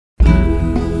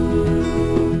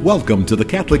Welcome to the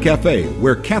Catholic Cafe,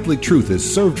 where Catholic truth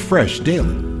is served fresh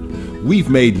daily. We've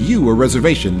made you a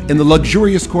reservation in the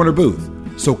luxurious corner booth,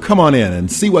 so come on in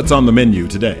and see what's on the menu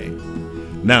today.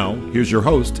 Now, here's your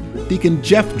host, Deacon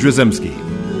Jeff Drzymski.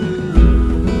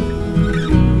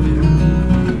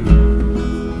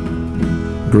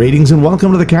 Greetings and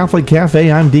welcome to the Catholic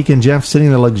Cafe. I'm Deacon Jeff, sitting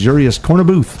in the luxurious corner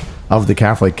booth of the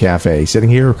Catholic Cafe, sitting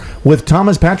here with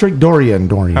Thomas Patrick Dorian.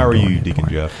 How are you, Deacon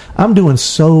Jeff? I'm doing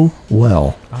so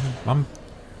well. I'm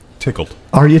tickled.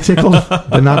 Are you tickled?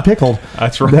 But not pickled.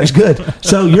 That's right. That's good.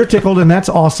 So you're tickled, and that's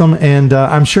awesome. And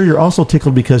I'm sure you're also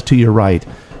tickled because to your right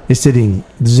is sitting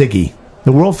Ziggy,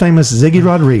 the world famous Ziggy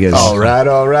Rodriguez. All right.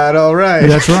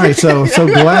 That's right. So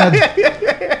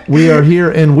glad we are here,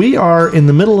 and we are in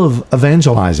the middle of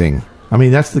evangelizing. I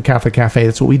mean, that's the Catholic Cafe.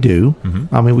 That's what we do.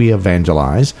 Mm-hmm. I mean, we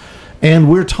evangelize.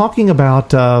 And we're talking about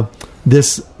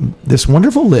this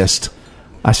wonderful list.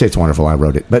 I say it's wonderful. I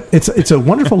wrote it, but it's a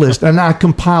wonderful list, and I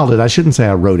compiled it. I shouldn't say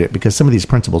I wrote it because some of these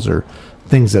principles are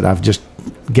things that I've just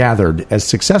gathered as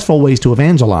successful ways to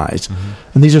evangelize,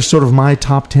 and these are sort of my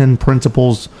top 10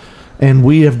 principles. And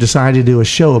we have decided to do a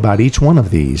show about each one of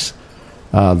these.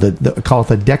 Call it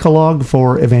the Decalogue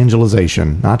for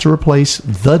evangelization, not to replace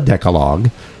the Decalogue.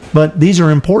 But these are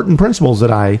important principles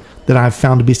that I've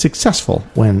found to be successful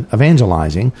when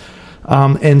evangelizing.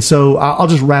 And so I'll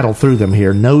just rattle through them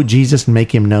here. Know Jesus and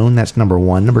make him known. That's number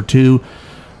 1. Number 2,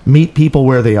 meet people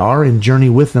where they are and journey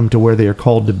with them to where they are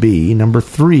called to be. Number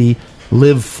 3,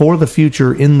 live for the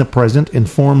future in the present,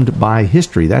 informed by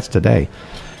history. That's today.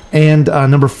 And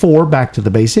number 4, back to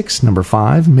the basics. Number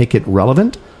 5, make it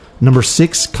relevant. Number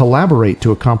 6, collaborate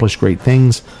to accomplish great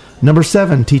things. Number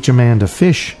 7, teach a man to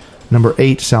fish. Number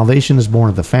 8, salvation is born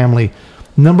of the family.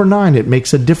 Number 9, it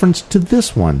makes a difference to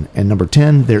this one. And number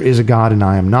 10, there is a God and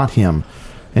I am not him.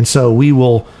 And so we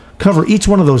will cover each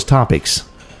one of those topics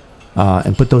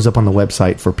and put those up on the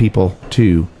website for people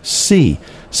to see.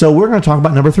 So we're going to talk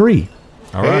about number 3.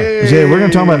 All right. Hey. We're going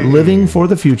to talk about living for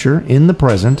the future in the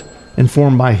present,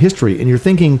 informed by history. And you're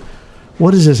thinking,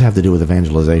 what does this have to do with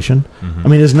evangelization? Mm-hmm. I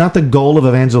mean, it's not the goal of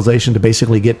evangelization to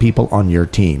basically get people on your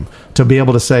team, to be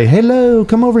able to say, hello,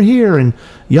 come over here, and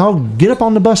y'all get up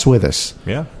on the bus with us.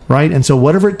 Yeah. Right? And so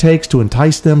whatever it takes to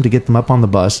entice them, to get them up on the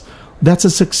bus, that's a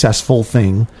successful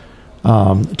thing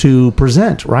to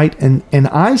present, right? And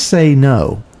I say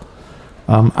no.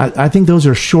 I think those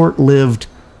are short-lived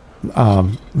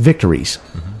victories.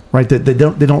 Mm-hmm. Right, that they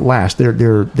don't last.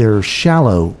 They're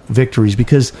shallow victories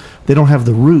because they don't have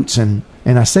the roots. And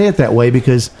I say it that way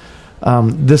because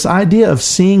this idea of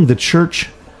seeing the church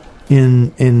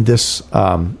in this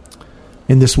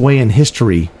way in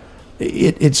history,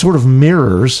 it sort of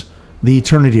mirrors the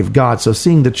eternity of God. So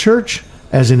seeing the church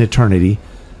as an eternity,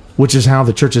 which is how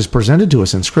the church is presented to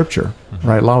us in Scripture,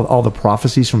 right? All the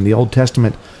prophecies from the Old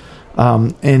Testament,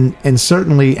 and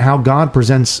certainly how God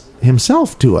presents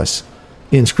Himself to us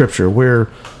in Scripture, where,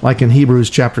 like in Hebrews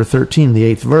chapter 13,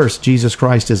 the 8th verse, Jesus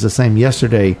Christ is the same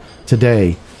yesterday,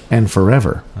 today, and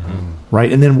forever. Mm-hmm.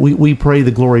 Right? And then we pray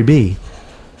the glory be.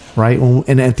 Right?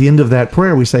 And at the end of that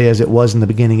prayer, we say, as it was in the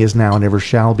beginning, is now, and ever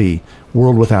shall be,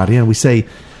 world without end. We say,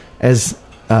 as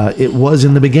it was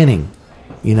in the beginning,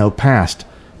 past,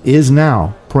 is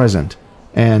now, present,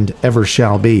 and ever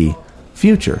shall be,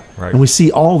 future. Right. And we see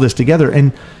all this together.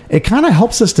 And it kind of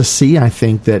helps us to see, I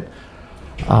think, that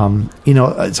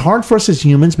it's hard for us as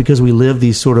humans because we live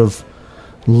these sort of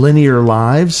linear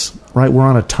lives, right? We're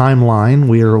on a timeline.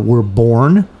 We're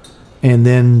born, and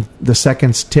then the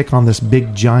seconds tick on this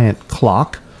big giant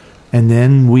clock, and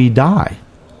then we die,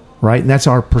 right? And that's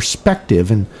our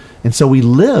perspective, and so we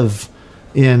live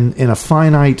in a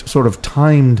finite sort of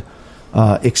timed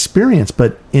experience.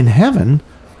 But in heaven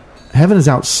is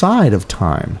outside of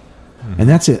time. And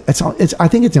that's it. I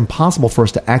think it's impossible for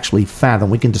us to actually fathom.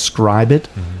 We can describe it,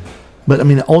 but I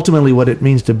mean, ultimately, what it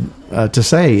means to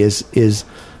say is,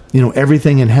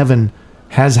 everything in heaven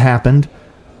has happened,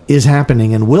 is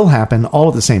happening, and will happen all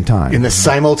at the same time. In the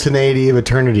simultaneity of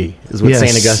eternity is what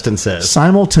St. Augustine says.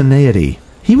 Simultaneity.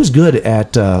 He was good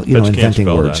at inventing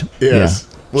words. Yes.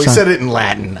 Yeah. Well, he said it in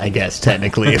Latin, I guess,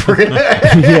 technically.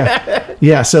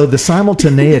 Yeah. So the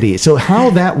simultaneity. So how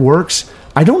that works,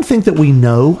 I don't think that we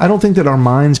know. I don't think that our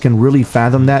minds can really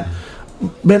fathom that.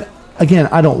 But again,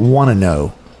 I don't want to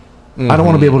know. Mm-hmm. I don't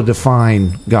want to be able to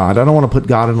define God. I don't want to put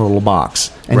God in a little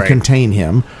box and contain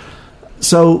him.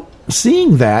 So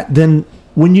seeing that, then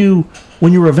when you're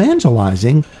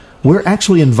evangelizing, we're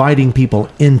actually inviting people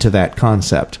into that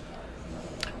concept.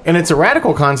 And it's a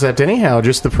radical concept anyhow,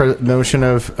 just the notion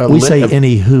of... we say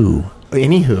anywho.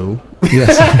 Anywho.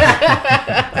 Yes.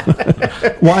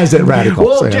 Why is that radical?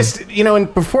 Well, Sam? just,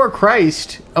 and before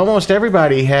Christ, almost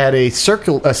everybody had a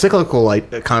cyclical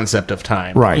concept of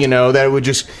time. Right. That it would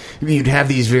you'd have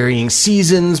these varying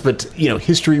seasons, but,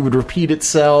 history would repeat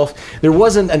itself. There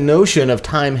wasn't a notion of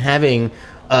time having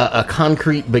a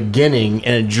concrete beginning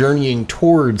and a journeying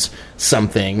towards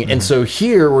something. Mm-hmm. And so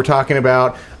here we're talking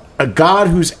about a God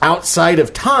who's outside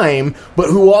of time, but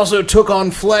who also took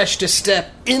on flesh to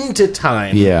step into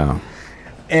time. Yeah.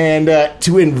 And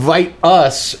to invite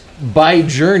us by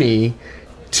journey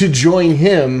to join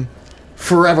him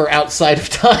forever outside of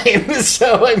time.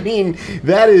 So, I mean,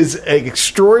 that is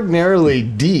extraordinarily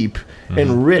deep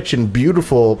and rich and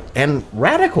beautiful and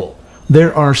radical.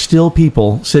 There are still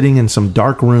people sitting in some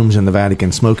dark rooms in the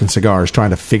Vatican smoking cigars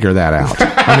trying to figure that out.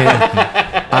 I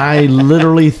mean, I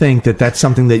literally think that that's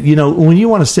something that, when you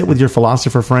want to sit with your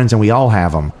philosopher friends, and we all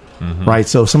have them, right?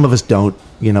 So some of us don't,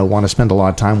 want to spend a lot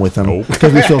of time with them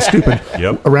because we feel stupid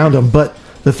around them. But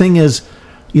the thing is,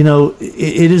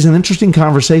 it is an interesting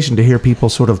conversation to hear people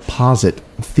sort of posit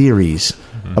theories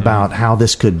about how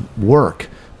this could work,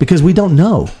 because we don't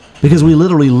know, because we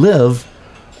literally live.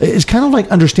 It's kind of like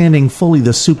understanding fully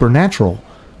the supernatural,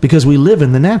 because we live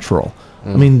in the natural.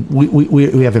 I mean,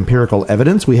 we have empirical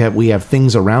evidence. We have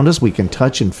things around us we can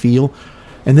touch and feel,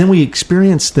 and then we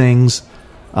experience things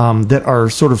that are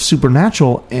sort of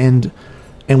supernatural, and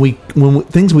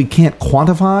things we can't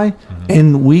quantify,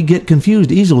 and we get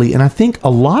confused easily. And I think a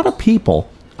lot of people,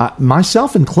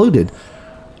 myself included,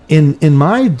 in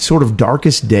my sort of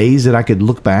darkest days that I could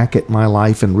look back at my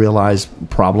life and realize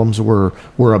problems were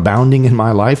abounding in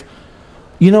my life,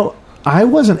 I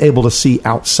wasn't able to see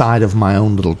outside of my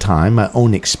own little time, my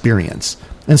own experience.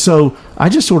 And so I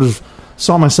just sort of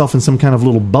saw myself in some kind of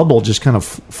little bubble, just kind of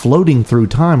floating through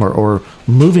time or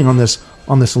moving on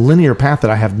this linear path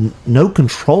that I have no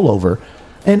control over.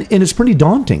 And it's pretty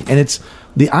daunting. And it's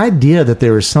the idea that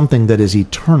there is something that is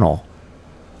eternal,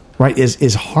 right,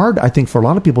 is hard, I think, for a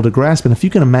lot of people to grasp. And if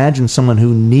you can imagine someone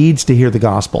who needs to hear the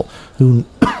gospel, who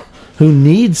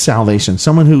needs salvation,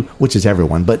 someone which is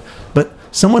everyone, but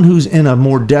someone who's in a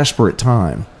more desperate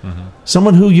time,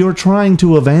 someone who you're trying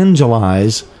to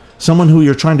evangelize, someone who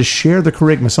you're trying to share the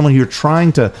charisma, someone who you're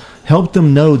trying to help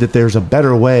them know that there's a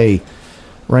better way,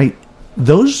 right?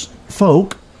 Those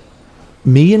folk,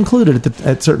 me included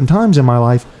at certain times in my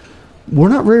life, we're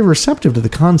not very receptive to the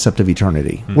concept of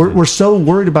eternity. We're so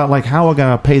worried about, like, how am I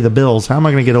going to pay the bills? How am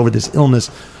I going to get over this illness?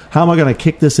 How am I going to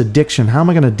kick this addiction? How am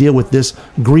I going to deal with this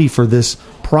grief or this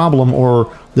problem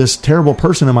or this terrible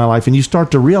person in my life? And you start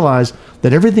to realize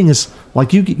that everything is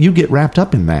like you get wrapped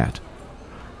up in that.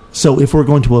 So if we're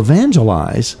going to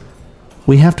evangelize,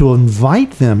 we have to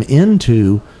invite them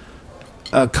into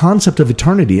a concept of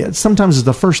eternity. It sometimes is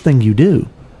the first thing you do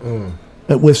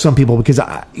with some people, because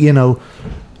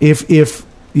if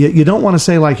you don't want to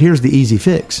say, like, here's the easy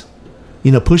fix,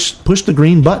 push the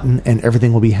green button and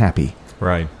everything will be happy.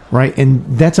 Right. And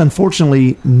that's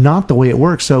unfortunately not the way it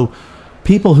works. So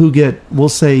people who get, we'll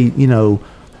say,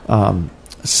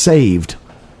 saved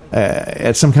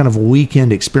at some kind of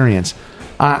weekend experience,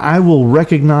 I will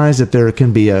recognize that there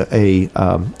can be a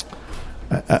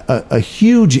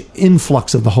huge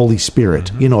influx of the Holy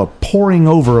Spirit, a pouring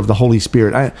over of the Holy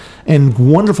Spirit, and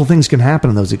wonderful things can happen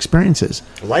in those experiences.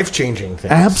 Life-changing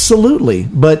things. Absolutely.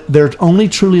 But they're only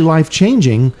truly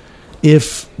life-changing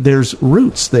if there's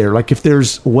roots there, like if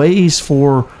there's ways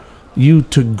for you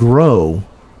to grow,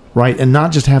 right, and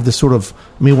not just have this sort of,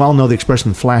 we all know the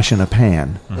expression flash in a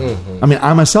pan. I mean,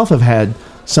 I myself have had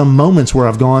some moments where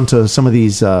I've gone to some of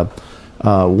these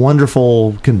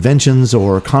wonderful conventions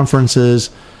or conferences,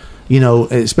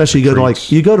 especially you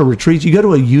go to retreats, you go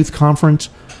to a youth conference,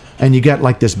 and you got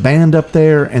like this band up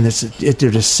there, and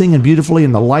they're just singing beautifully,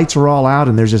 and the lights are all out,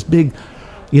 and there's this big,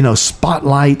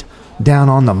 spotlight down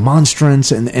on the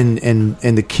monstrance, and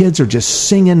the kids are just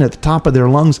singing at the top of their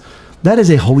lungs. That is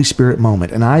a Holy Spirit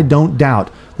moment, and I don't doubt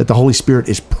that the Holy Spirit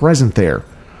is present there.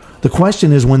 The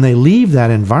question is, when they leave that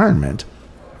environment,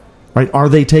 right, are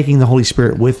they taking the Holy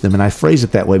Spirit with them? And I phrase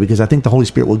it that way because I think the Holy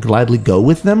Spirit will gladly go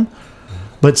with them.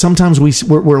 But sometimes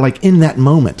we're like in that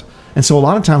moment. And so a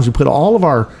lot of times we put all of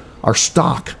our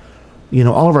stock,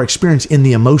 all of our experience in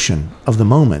the emotion of the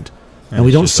moment. And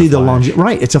we don't see the longevity.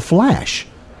 Right, it's a flash.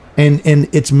 And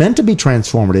it's meant to be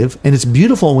transformative, and it's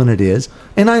beautiful when it is.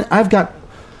 And I've got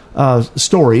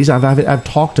stories. I've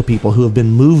talked to people who have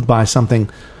been moved by something,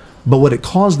 but what it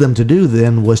caused them to do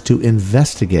then was to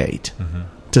investigate,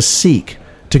 to seek,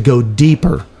 to go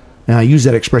deeper. And I use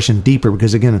that expression deeper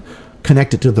because, again,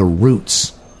 connected to the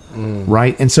roots,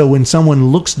 right? And so when someone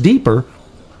looks deeper,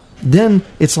 then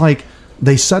it's like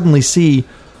they suddenly see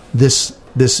this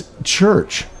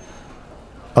church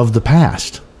of the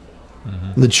past,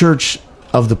 the church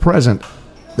of the present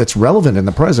that's relevant in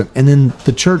the present, and then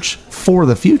the church for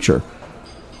the future.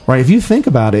 Right? If you think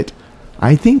about it,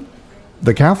 I think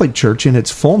the Catholic Church in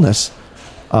its fullness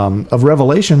of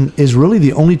revelation is really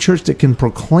the only church that can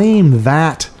proclaim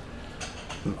that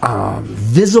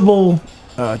visible,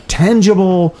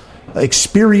 tangible,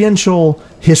 experiential,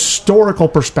 historical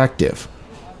perspective.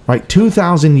 Right?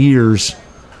 2,000 years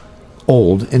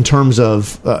old in terms of,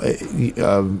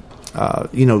 from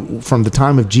the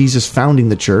time of Jesus founding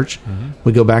the church.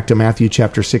 We go back to Matthew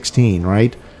chapter 16,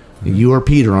 right? You are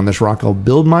Peter, on this rock I'll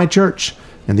build my church,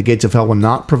 and the gates of hell will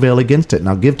not prevail against it. And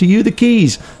I'll give to you the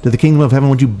keys to the kingdom of heaven.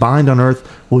 What you bind on earth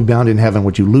will be bound in heaven.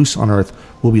 What you loose on earth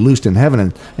will be loosed in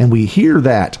heaven. And we hear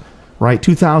that, right,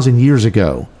 2,000 years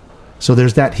ago. So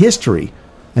there's that history.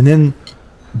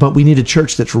 But we need a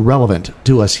church that's relevant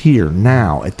to us here,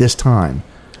 now, at this time.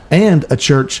 And a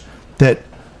church that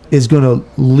is going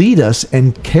to lead us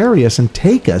and carry us and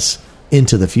take us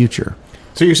into the future.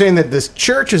 So you're saying that this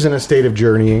church is in a state of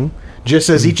journeying, just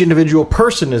as each individual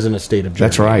person is in a state of journeying.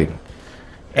 That's right.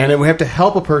 And then we have to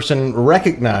help a person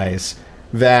recognize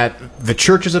that the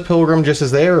church is a pilgrim just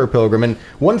as they are a pilgrim. And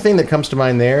one thing that comes to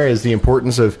mind there is the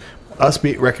importance of us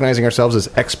recognizing ourselves as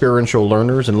experiential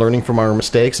learners and learning from our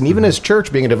mistakes. And even as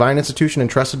church, being a divine institution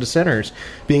entrusted to sinners,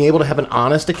 being able to have an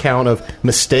honest account of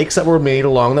mistakes that were made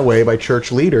along the way by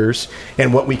church leaders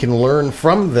and what we can learn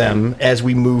from them as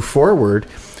we move forward.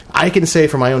 I can say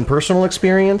from my own personal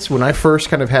experience, when I first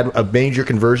kind of had a major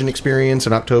conversion experience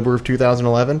in October of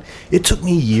 2011, it took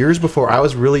me years before I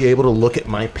was really able to look at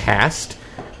my past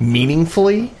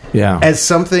meaningfully as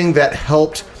something that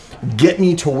helped get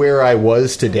me to where I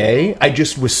was today. I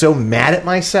just was so mad at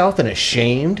myself and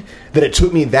ashamed that it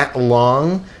took me that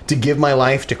long to give my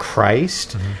life to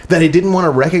Christ that I didn't want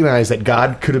to recognize that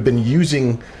God could have been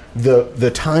using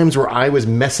the times where I was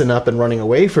messing up and running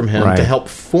away from him to help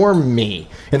form me,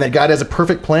 and that God has a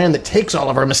perfect plan that takes all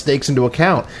of our mistakes into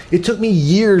account. It took me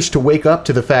years to wake up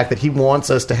to the fact that he wants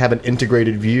us to have an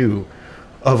integrated view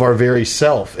of our very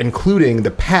self, including the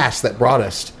past that brought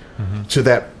us to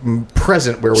that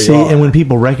present where we are. And when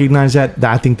people recognize that,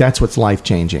 I think that's what's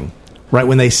life-changing. Right?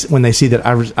 When they see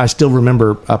that, I still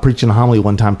remember preaching a homily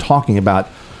one time talking about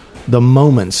the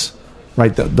moments.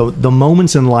 Right, the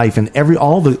moments in life, and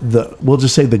all the we'll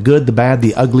just say the good, the bad,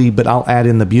 the ugly, but I'll add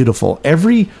in the beautiful.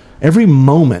 Every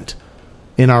moment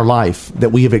in our life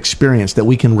that we have experienced, that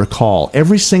we can recall,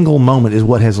 every single moment is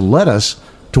what has led us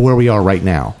to where we are right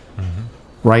now.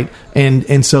 Right,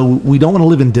 and so we don't want to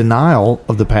live in denial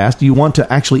of the past. You want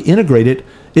to actually integrate it.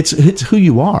 It's who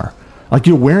you are. Like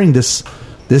you're wearing this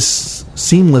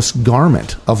seamless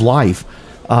garment of life,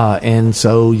 and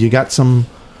so you got some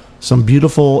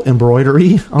beautiful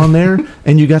embroidery on there,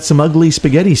 and you got some ugly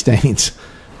spaghetti stains,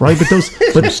 right?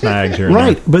 But snags here,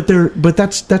 right? But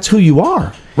that's who you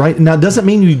are, right? Now, it doesn't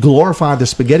mean you glorify the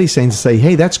spaghetti stains and say,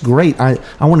 "Hey, that's great. I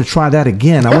want to try that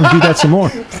again. I want to do that some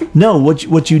more." No,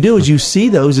 what you do is you see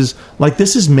those as like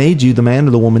this has made you the man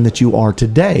or the woman that you are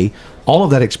today. All of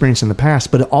that experience in the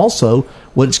past, but also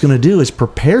what it's going to do is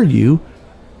prepare you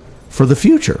for the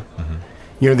future.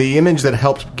 You know, the image that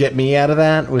helped get me out of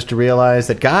that was to realize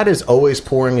that God is always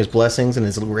pouring his blessings and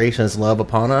his grace and his love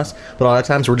upon us, but a lot of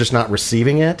times we're just not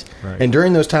receiving it. Right. And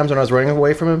during those times when I was running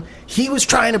away from him, he was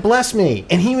trying to bless me,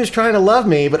 and he was trying to love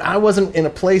me, but I wasn't in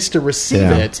a place to receive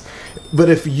it. But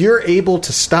if you're able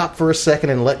to stop for a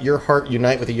second and let your heart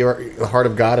unite with the heart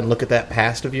of God and look at that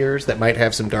past of yours that might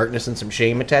have some darkness and some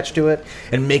shame attached to it,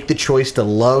 and make the choice to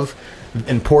love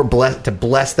and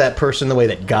bless that person the way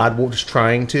that God was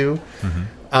trying to,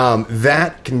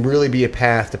 that can really be a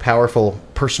path to powerful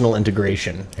personal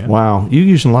integration. Yeah. Wow, you're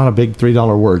using a lot of big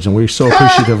 $3 words, and we're so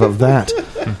appreciative of that.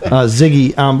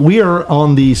 Ziggy, we are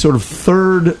on the sort of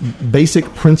third basic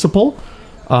principle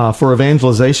for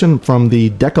evangelization from the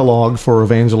Decalogue for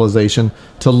evangelization: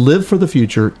 to live for the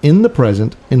future in the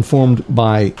present, informed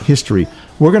by history.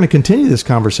 We're going to continue this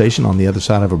conversation on the other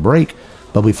side of a break.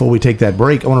 But before we take that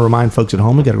break, I want to remind folks at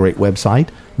home, we've got a great website,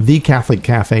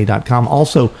 thecatholiccafe.com.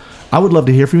 Also, I would love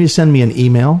to hear from you. Send me an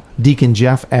email,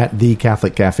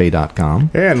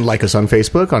 deaconjeff@thecatholiccafe.com. And like us on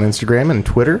Facebook, on Instagram, and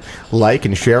Twitter. Like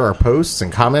and share our posts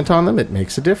and comment on them. It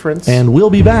makes a difference. And we'll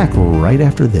be back right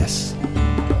after this.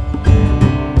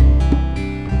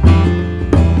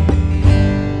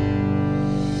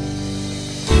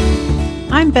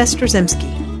 I'm Bess Drzymski,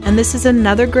 and this is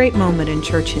another great moment in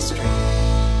church history.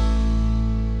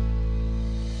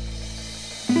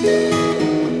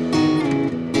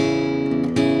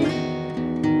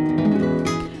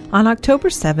 On October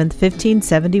 7,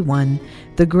 1571,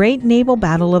 The great naval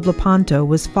battle of Lepanto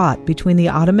was fought between the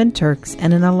Ottoman Turks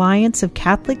and an alliance of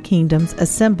Catholic kingdoms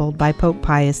assembled by Pope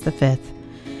Pius V.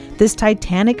 This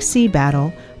titanic sea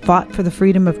battle, fought for the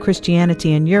freedom of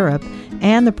Christianity in Europe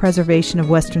and the preservation of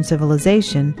Western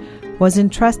civilization, was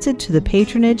entrusted to the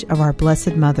patronage of our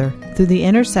Blessed Mother through the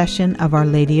intercession of Our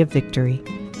Lady of Victory.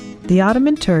 The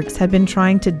Ottoman Turks had been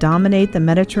trying to dominate the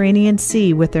Mediterranean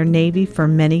Sea with their navy for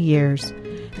many years.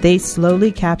 They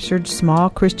slowly captured small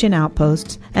Christian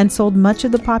outposts and sold much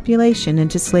of the population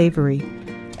into slavery.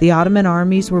 The Ottoman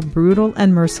armies were brutal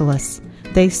and merciless.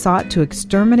 They sought to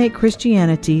exterminate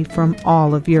Christianity from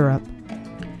all of Europe.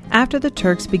 After the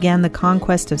Turks began the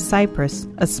conquest of Cyprus,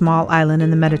 a small island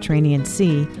in the Mediterranean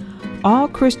Sea, all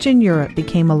Christian Europe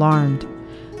became alarmed.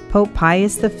 Pope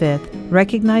Pius V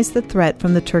recognized the threat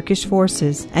from the Turkish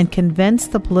forces and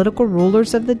convinced the political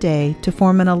rulers of the day to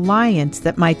form an alliance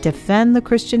that might defend the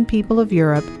Christian people of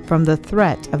Europe from the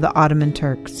threat of the Ottoman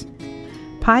Turks.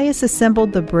 Pius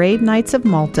assembled the brave knights of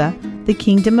Malta, the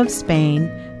Kingdom of Spain,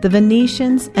 the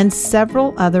Venetians, and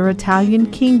several other Italian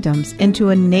kingdoms into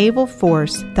a naval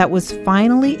force that was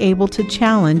finally able to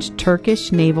challenge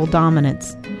Turkish naval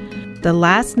dominance. The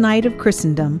last knight of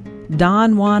Christendom,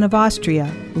 Don Juan of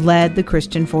Austria, led the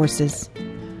Christian forces.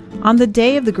 On the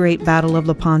day of the great battle of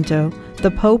Lepanto,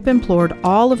 the Pope implored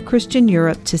all of Christian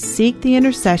Europe to seek the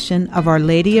intercession of Our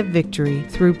Lady of Victory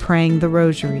through praying the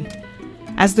Rosary.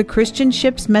 As the Christian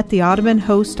ships met the Ottoman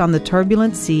host on the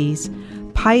turbulent seas,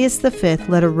 Pius V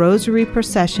led a rosary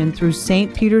procession through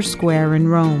St. Peter's Square in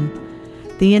Rome.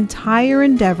 The entire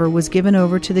endeavor was given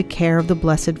over to the care of the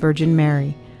Blessed Virgin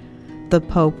Mary. The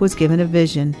Pope was given a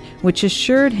vision which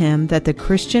assured him that the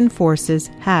Christian forces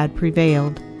had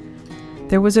prevailed.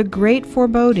 There was a great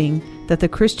foreboding that the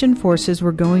Christian forces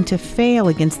were going to fail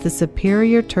against the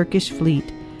superior Turkish fleet,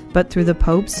 but through the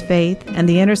Pope's faith and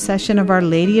the intercession of Our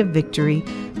Lady of Victory,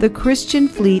 the Christian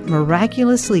fleet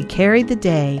miraculously carried the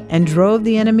day and drove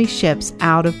the enemy ships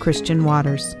out of Christian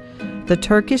waters. The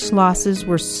Turkish losses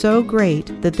were so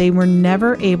great that they were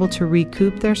never able to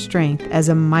recoup their strength as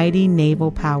a mighty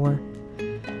naval power.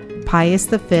 Pius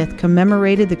V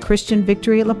commemorated the Christian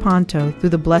victory at Lepanto through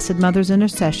the Blessed Mother's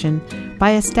intercession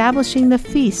by establishing the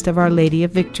Feast of Our Lady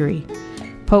of Victory.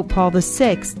 Pope Paul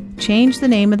VI changed the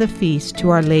name of the feast to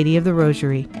Our Lady of the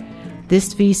Rosary.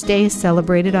 This feast day is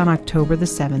celebrated on October the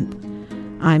 7th.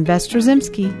 I'm Bess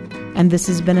Drzymski, and this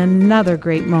has been another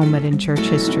great moment in church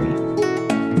history.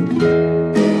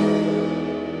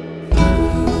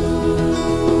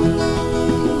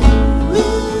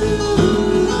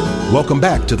 Welcome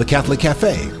back to the Catholic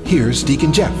Cafe. Here's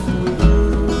Deacon Jeff.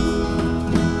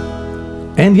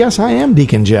 And yes, I am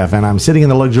Deacon Jeff, and I'm sitting in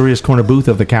the luxurious corner booth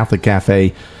of the Catholic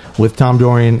Cafe with Tom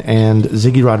Dorian and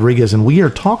Ziggy Rodriguez, and we are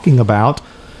talking about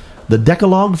the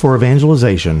Decalogue for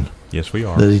Evangelization. Yes, we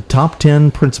are. The top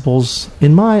 10 principles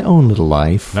in my own little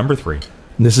life. Number 3.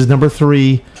 This is number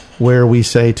 3, where we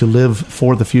say to live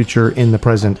for the future in the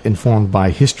present, informed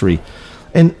by history.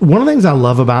 And one of the things I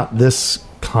love about this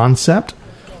concept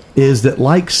is that,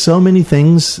 like so many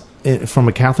things from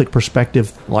a Catholic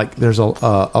perspective, like there's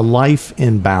a life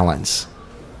in balance,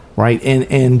 right?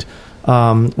 And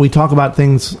we talk about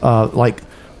things like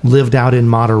lived out in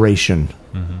moderation,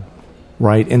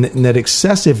 right? And that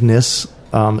excessiveness,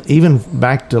 even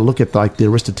back to look at like the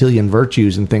Aristotelian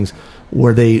virtues and things,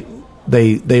 where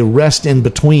they rest in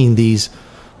between these,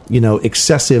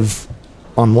 excessive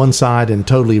on one side and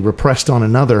totally repressed on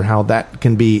another. How that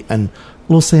can be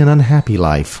we'll say an unhappy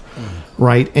life,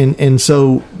 right? And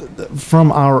so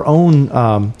from our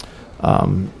own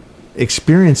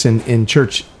experience in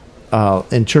church,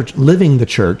 living the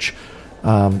church,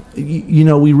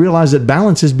 we realize that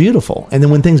balance is beautiful. And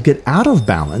then when things get out of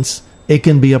balance, it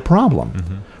can be a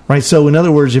problem, right? So in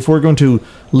other words, if we're going to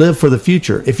live for the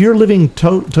future, if you're living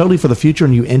totally for the future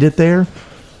and you end it there,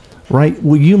 right?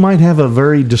 Well, you might have a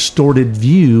very distorted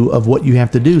view of what you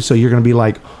have to do. So you're going to be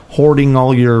like hoarding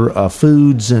all your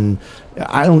foods, and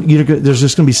there's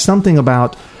just going to be something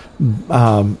about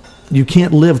you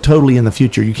can't live totally in the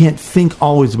future. You can't think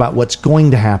always about what's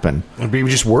going to happen. And people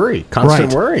just worry,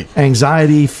 constant worry.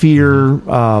 Anxiety, fear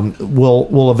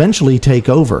will eventually take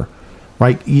over,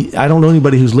 right? I don't know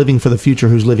anybody who's living for the future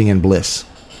who's living in bliss.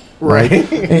 Right.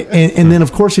 and then,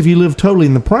 of course, if you live totally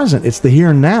in the present, it's the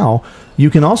here and now, you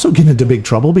can also get into big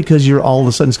trouble because you're all of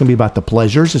a sudden it's going to be about the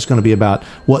pleasures. It's going to be about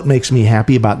what makes me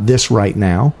happy about this right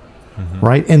now.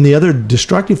 Right. And the other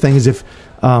destructive thing is if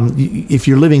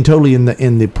you're living totally in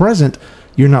the present,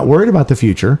 You're not worried about the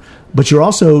future, but you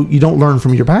don't learn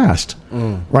from your past,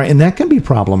 right? And that can be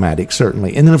problematic,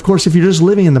 certainly. And then, of course, if you're just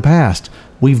living in the past,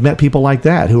 we've met people like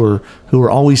that who are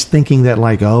always thinking that,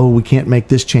 like, oh, we can't make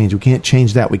this change, we can't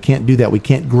change that, we can't do that, we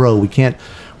can't grow, we got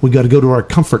to go to our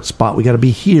comfort spot, we got to be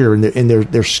here, and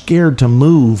they're scared to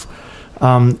move.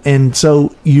 And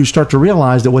so you start to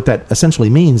realize that what that essentially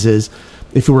means is,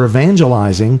 if we're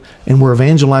evangelizing and we're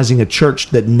evangelizing a church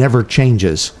that never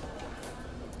changes.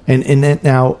 And that,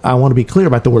 now I want to be clear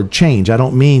about the word change. I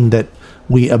don't mean that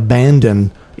we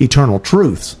abandon eternal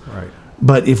truths. Right.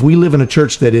 But if we live in a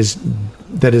church that is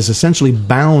essentially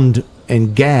bound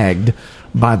and gagged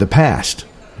by the past,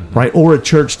 right? Or a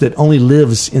church that only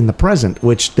lives in the present,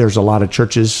 which there's a lot of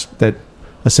churches that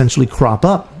essentially crop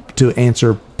up to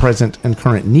answer present and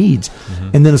current needs.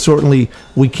 And then certainly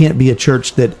we can't be a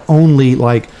church that only,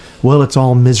 like, well, it's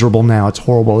all miserable now, it's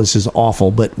horrible, this is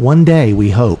awful, but one day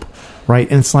we hope, right?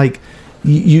 And it's like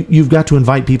you've got to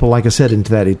invite people, like I said,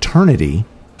 into that eternity,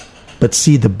 but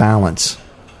see the balance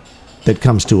that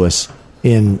comes to us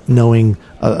in knowing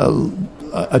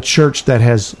a church that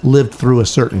has lived through a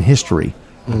certain history,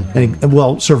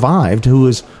 and survived,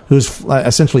 who's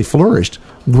essentially flourished,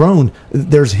 grown.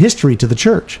 There's history to the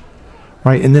church,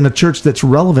 right? And then a church that's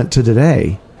relevant to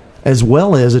today, as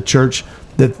well as a church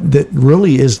that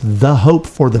really is the hope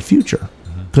for the future,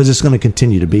 because it's going to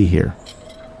continue to be here,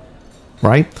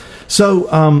 right?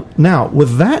 So now,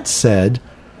 with that said,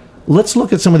 let's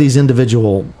look at some of these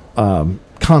individual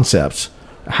concepts.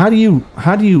 How do you?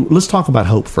 Let's talk about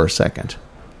hope for a second.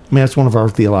 I mean, that's one of our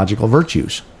theological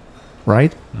virtues,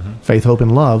 right? Faith, hope,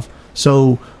 and love.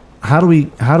 So how do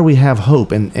we have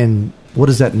hope, and what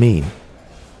does that mean?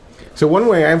 So one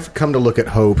way I've come to look at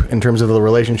hope in terms of the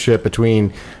relationship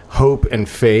between hope and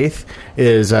faith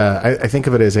is I think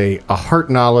of it as a heart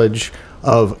knowledge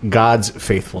of God's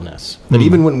faithfulness. That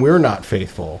even when we're not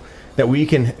faithful, that we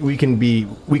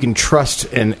can trust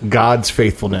in God's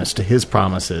faithfulness to His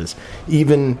promises,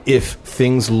 even if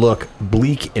things look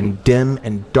bleak and dim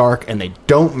and dark and they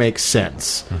don't make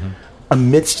sense.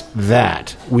 Amidst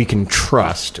that, we can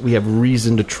trust. We have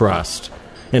reason to trust.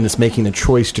 And it's making the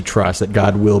choice to trust that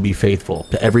God will be faithful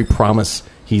to every promise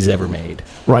He's ever made.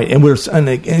 Right. And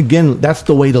again, that's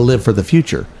the way to live for the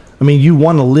future. I mean, you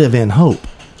want to live in hope.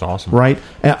 It's awesome. Right?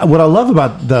 And what I love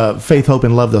about the faith, hope,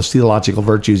 and love, those theological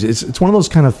virtues, it's one of those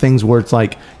kind of things where it's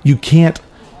like you can't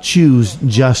choose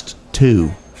just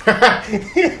two.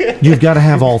 You've got to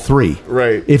have all three.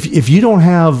 Right. If you don't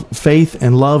have faith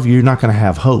and love, you're not going to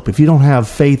have hope. If you don't have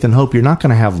faith and hope, you're not going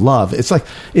to have love. It's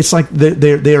like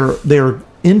they're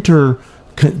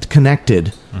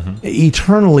interconnected,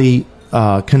 eternally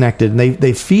connected, and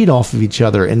they feed off of each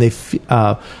other, and they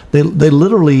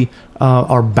literally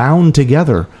are bound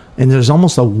together, and there's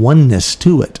almost a oneness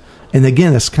to it. And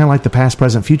again, it's kind of like the past,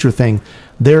 present, future thing.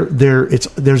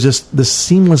 There's just this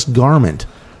seamless garment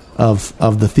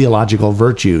of the theological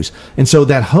virtues, and so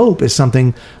that hope is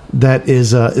something that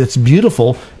is it's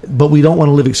beautiful, but we don't want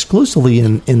to live exclusively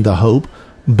in the hope.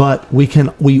 But we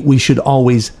should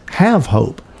always have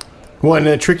hope. Well, and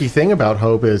the tricky thing about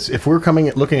hope is if we're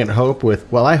looking at hope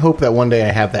with, well, I hope that one day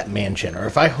I have that mansion, or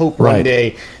if I hope one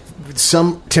day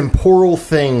some temporal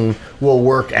thing will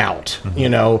work out,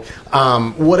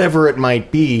 whatever it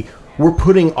might be, we're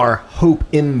putting our hope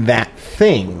in that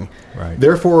thing. Right.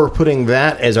 Therefore, we're putting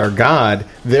that as our God.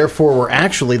 Therefore,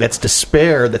 that's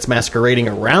despair that's masquerading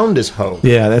around as hope.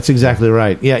 Yeah, that's exactly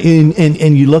right. Yeah,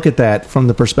 and you look at that from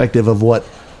the perspective of what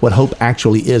hope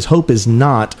actually is. Hope is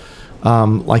not,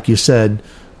 like you said,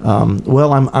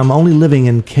 well, I'm only living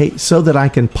in case so that I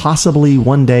can possibly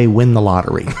one day win the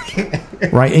lottery,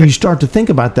 right? And you start to think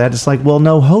about that. It's like, well,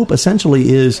 no, hope essentially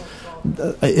is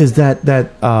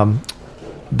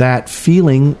that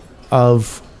feeling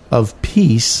of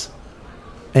peace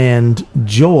and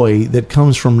joy that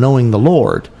comes from knowing the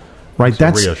Lord, right?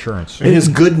 That's reassurance. His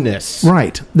goodness,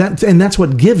 right? That's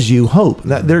what gives you hope.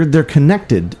 That they're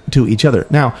connected to each other.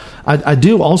 Now, I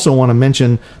do also want to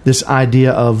mention this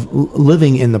idea of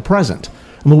living in the present.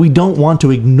 I mean, we don't want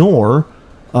to ignore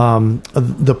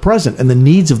the present and the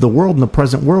needs of the world in the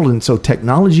present world, and so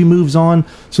technology moves on.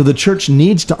 So the church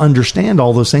needs to understand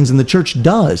all those things, and the church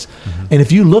does. And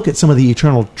if you look at some of the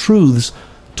eternal truths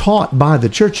taught by the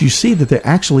church, you see that they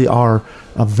actually are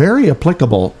very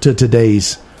applicable to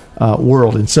today's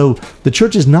world. And so the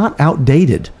church is not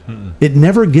outdated. It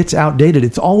never gets outdated.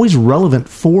 It's always relevant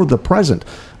for the present.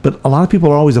 But a lot of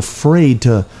people are always afraid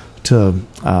to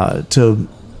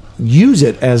use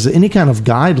it as any kind of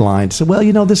guideline to say,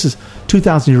 well, this is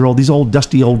 2,000 year old, these old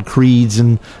dusty old creeds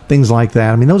and things like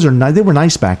that. I mean, they were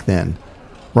nice back then.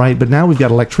 right? But now we've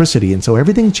got electricity, and so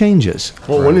everything changes.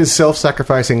 Well, when is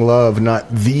self-sacrificing love not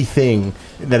the thing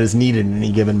that is needed in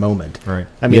any given moment? Right.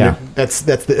 I mean, Yeah.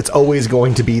 it's always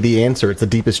going to be the answer. It's the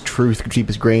deepest truth,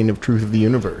 deepest grain of truth of the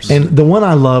universe. And the one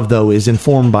I love, though, is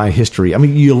informed by history. I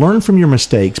mean, you learn from your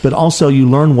mistakes, but also you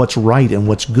learn what's right and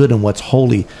what's good and what's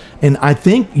holy. And I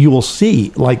think you will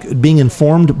see, like, being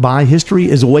informed by history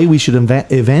is a way we should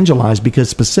evangelize, because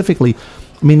specifically,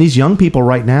 I mean, these young people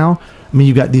right now, I mean,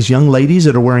 you got these young ladies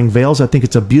that are wearing veils. I think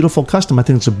it's a beautiful custom. I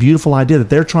think it's a beautiful idea that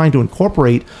they're trying to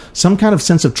incorporate some kind of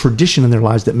sense of tradition in their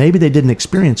lives that maybe they didn't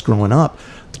experience growing up,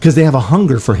 because they have a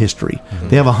hunger for history. Mm-hmm.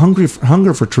 They have a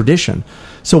hunger for tradition.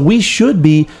 So we should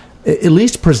be at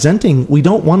least presenting. We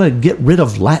don't want to get rid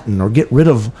of Latin or get rid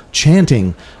of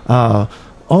chanting.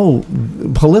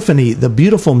 Polyphony, the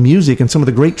beautiful music and some of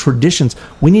the great traditions.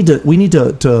 We need to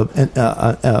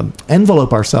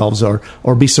envelope ourselves or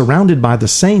be surrounded by the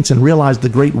saints and realize the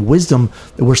great wisdom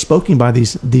that were spoken by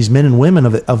these men and women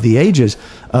of the ages,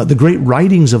 the great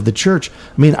writings of the church.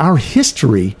 I mean, our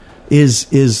history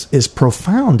is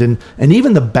profound, and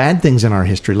even the bad things in our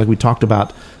history, like we talked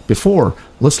about before.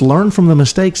 Let's learn from the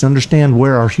mistakes and understand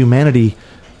where our humanity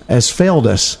has failed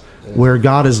us, where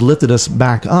God has lifted us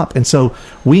back up. And so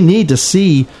we need to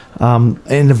see and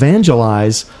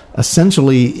evangelize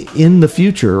essentially in the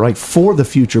future, right? For the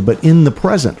future, but in the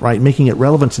present, right? Making it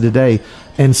relevant to today,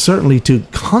 and certainly to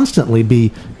constantly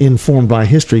be informed by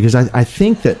history. Because I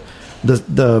think that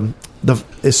the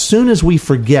as soon as we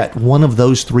forget one of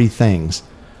those three things,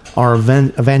 our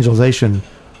evangelization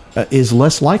is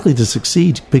less likely to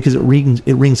succeed, because it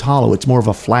rings hollow. It's more of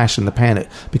a flash in the pan. It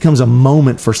becomes a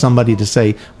moment for somebody to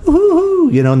say,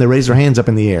 woohoo, and they raise their hands up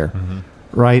in the air,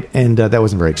 right? And that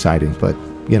wasn't very exciting, but,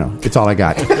 it's all I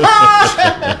got.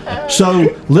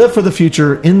 So live for the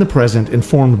future, in the present,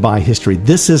 informed by history.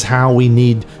 This is how we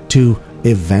need to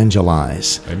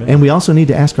evangelize. Amen. And we also need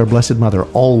to ask our Blessed Mother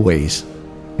always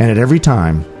and at every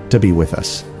time to be with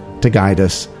us, to guide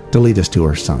us, to lead us to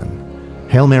her Son.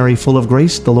 Hail Mary, full of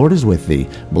grace, the Lord is with thee.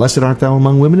 Blessed art thou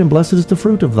among women, and blessed is the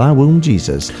fruit of thy womb,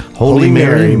 Jesus. Holy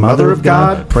Mary, Mother of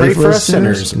God, pray for us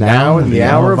sinners, now and the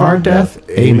hour of our death.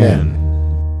 Amen.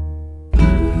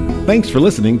 Thanks for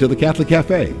listening to the Catholic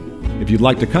Cafe. If you'd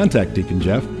like to contact Deacon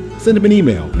Jeff, send him an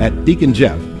email at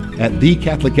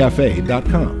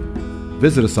deaconjeff@thecatholiccafe.com.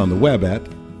 Visit us on the web at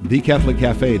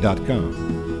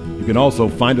thecatholiccafe.com. You can also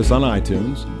find us on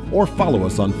iTunes or follow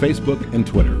us on Facebook and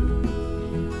Twitter.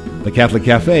 The Catholic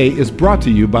Cafe is brought to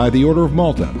you by the Order of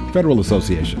Malta, Federal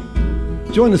Association.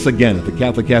 Join us again at the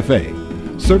Catholic Cafe,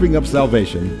 serving up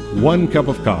salvation one cup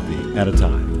of coffee at a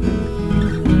time.